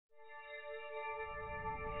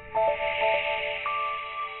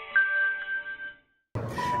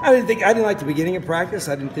I didn't like the beginning of practice.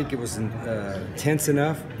 I didn't think it was intense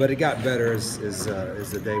enough, but it got better as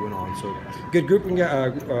the day went on. So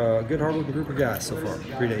good hard-working group of guys so far.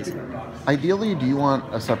 3 days. Ideally, do you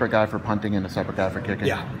want a separate guy for punting and a separate guy for kicking?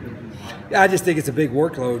 Yeah. I just think it's a big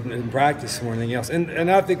workload in practice more than anything else, and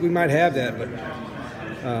I think we might have that. But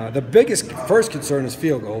the first concern is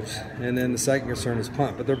field goals, and then the second concern is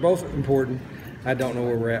punt. But they're both important. I don't know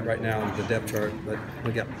where we're at right now in the depth chart, but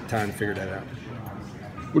we got time to figure that out.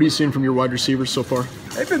 What are you seeing from your wide receivers so far?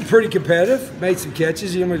 They've been pretty competitive, made some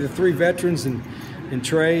catches. You know, the 3 veterans and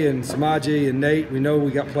Trey and Samaje and Nate, we know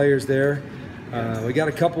we got players there. We got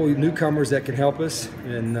a couple of newcomers that can help us,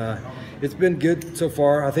 and it's been good so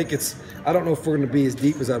far. I don't know if we're going to be as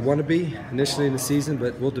deep as I'd want to be initially in the season,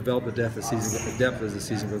 but we'll develop the depth as the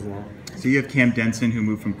season goes along. So you have Cam Denson, who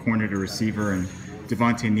moved from corner to receiver, and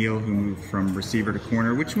Devontae Neal, who moved from receiver to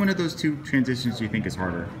corner. Which one of those 2 transitions do you think is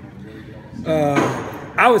harder?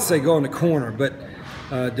 I would say going to corner, but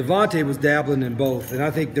Devontae was dabbling in both, and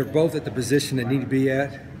I think they're both at the position they need to be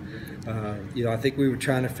at. I think we were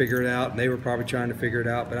trying to figure it out, and they were probably trying to figure it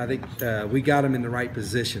out, but I think we got them in the right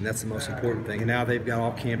position. That's the most important thing, and now they've got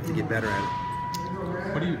all camp to get better at it.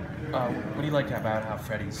 What do you like about how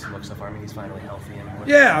Freddie's looked so far? I mean, he's finally healthy.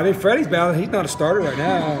 Yeah, I mean, Freddie's battling. He's not a starter right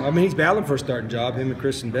now. I mean, he's battling for a starting job. Him and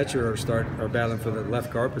Christian Betcher are battling for the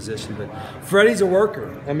left guard position. But Freddie's a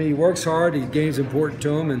worker. I mean, he works hard. His game's important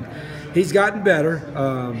to him, and he's gotten better,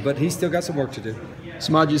 but he's still got some work to do.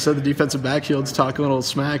 Samaje said the defensive backfield's talking a little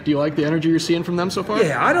smack. Do you like the energy you're seeing from them so far?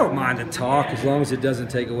 Yeah, I don't mind the talk as long as it doesn't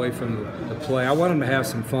take away from the play. I want them to have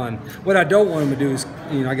some fun. What I don't want them to do is,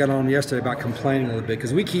 I got on them yesterday about complaining a little bit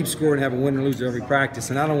because we keep scoring, have a win or loser every practice,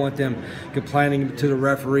 and I don't want them complaining to the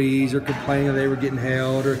referees or complaining that they were getting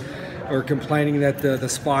held or complaining that the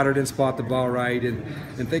spotter didn't spot the ball right, and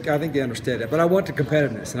I think they understand that. But I want the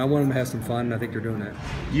competitiveness, and I want them to have some fun, and I think they're doing that.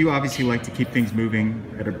 You obviously like to keep things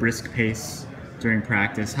moving at a brisk pace during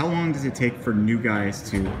practice. How long does it take for new guys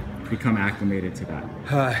to become acclimated to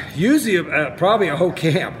that? Usually probably a whole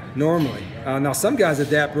camp, normally. Now some guys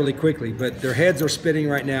adapt really quickly, but their heads are spinning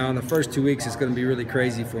right now, and the first 2 weeks is going to be really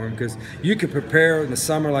crazy for them because you can prepare in the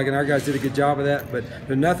summer, and our guys did a good job of that,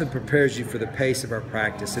 but nothing prepares you for the pace of our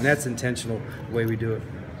practice, and that's intentional the way we do it.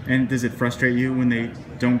 And does it frustrate you when they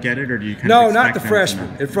don't get it, or do you No, not the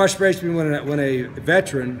freshmen. It frustrates me when a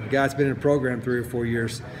veteran, a guy that's been in the program 3 or 4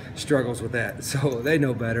 years, struggles with that. So they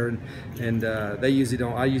know better, and they usually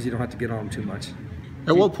don't. I usually don't have to get on them too much.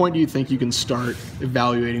 At what point do you think you can start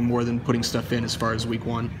evaluating more than putting stuff in as far as week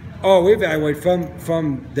 1? Oh, we evaluate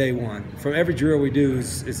from day one. From every drill we do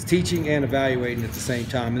is teaching and evaluating at the same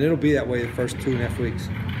time, and it'll be that way the first 2.5 weeks.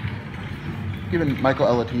 Giving Michael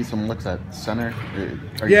Elliott some looks at center.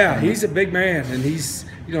 Yeah, he's a big man, and he's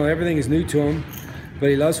everything is new to him, but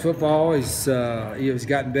he loves football. He's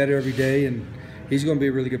gotten better every day, and he's going to be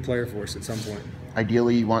a really good player for us at some point.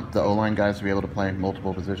 Ideally, you want the O-line guys to be able to play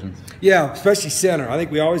multiple positions. Yeah, especially center. I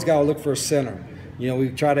think we always got to look for a center. We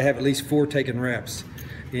try to have at least 4 taking reps,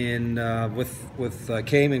 and with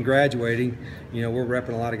Kamen graduating, we're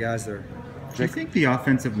repping a lot of guys there. Do you think the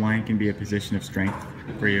offensive line can be a position of strength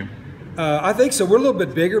for you? I think so. We're a little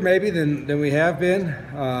bit bigger maybe than we have been,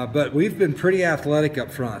 but we've been pretty athletic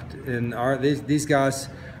up front. And these guys,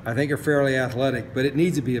 I think, are fairly athletic, but it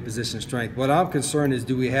needs to be a position of strength. What I'm concerned is,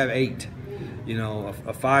 do we have 8?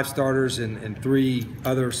 5 starters and 3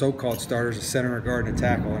 other so-called starters, a center, a guard, and a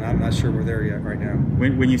tackle, and I'm not sure we're there yet right now.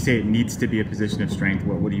 When you say it needs to be a position of strength,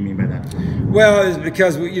 what do you mean by that? Well, it's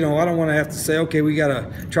because I don't want to have to say, okay, we got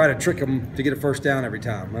to try to trick them to get a first down every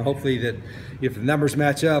time. Well, hopefully that if the numbers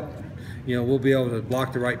match up, we'll be able to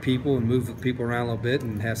block the right people and move people around a little bit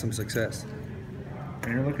and have some success.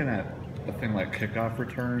 When you're looking at a thing like kickoff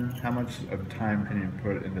return, how much of time can you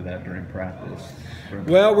put into that during practice?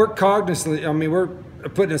 Well, we're cognizantly, we're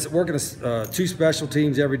working 2 special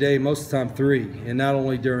teams every day, most of the time 3, and not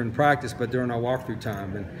only during practice but during our walkthrough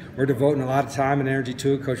time. And we're devoting a lot of time and energy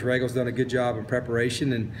to it. Coach Regal's done a good job in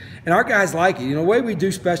preparation, and our guys like it. The way we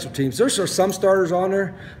do special teams, there's some starters on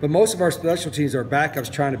there, but most of our special teams are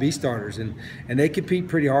backups trying to be starters, and they compete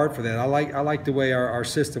pretty hard for that. I like the way our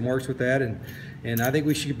system works with that, and I think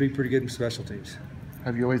we should be pretty good in special teams.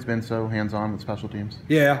 Have you always been so hands-on with special teams?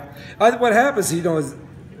 Yeah. What happens, is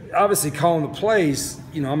obviously calling the plays,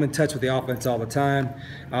 I'm in touch with the offense all the time.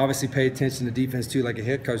 I obviously pay attention to defense too, like a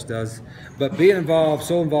head coach does. But being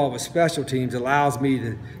so involved with special teams allows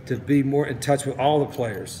me to be more in touch with all the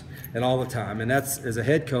players and all the time. And that's, as a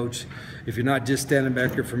head coach, if you're not just standing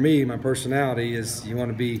back there, for me, my personality is you want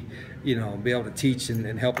to be able to teach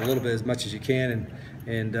and help a little bit as much as you can,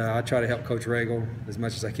 and I try to help Coach Regal as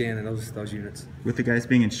much as I can in those units. With the guys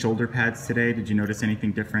being in shoulder pads today, did you notice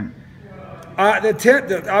anything different?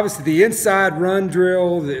 Obviously the inside run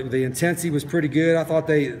drill, the intensity was pretty good. I thought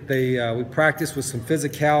we practiced with some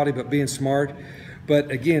physicality, but being smart.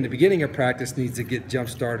 But again, the beginning of practice needs to get jump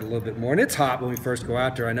started a little bit more. And it's hot when we first go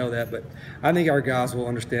out there, I know that, but I think our guys will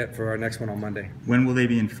understand for our next one on Monday. When will they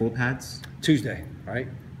be in full pads? Tuesday, right?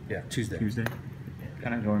 Yeah, Tuesday.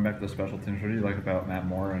 Kind of going back to the special teams, what do you like about Matt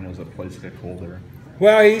Moran as it plays get colder?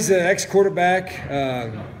 Well, he's an ex-quarterback.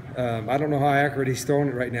 I don't know how accurate he's throwing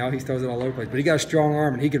it right now. He throws it all over the place, but he got a strong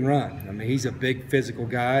arm and he can run. I mean, he's a big physical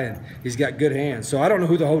guy and he's got good hands. So I don't know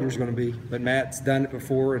who the holder is going to be, but Matt's done it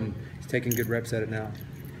before and he's taking good reps at it now.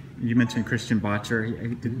 You mentioned Christian Botcher.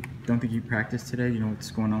 Don't think he practiced today. You know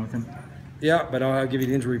what's going on with him? Yeah, but I'll give you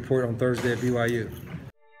the injury report on Thursday at BYU.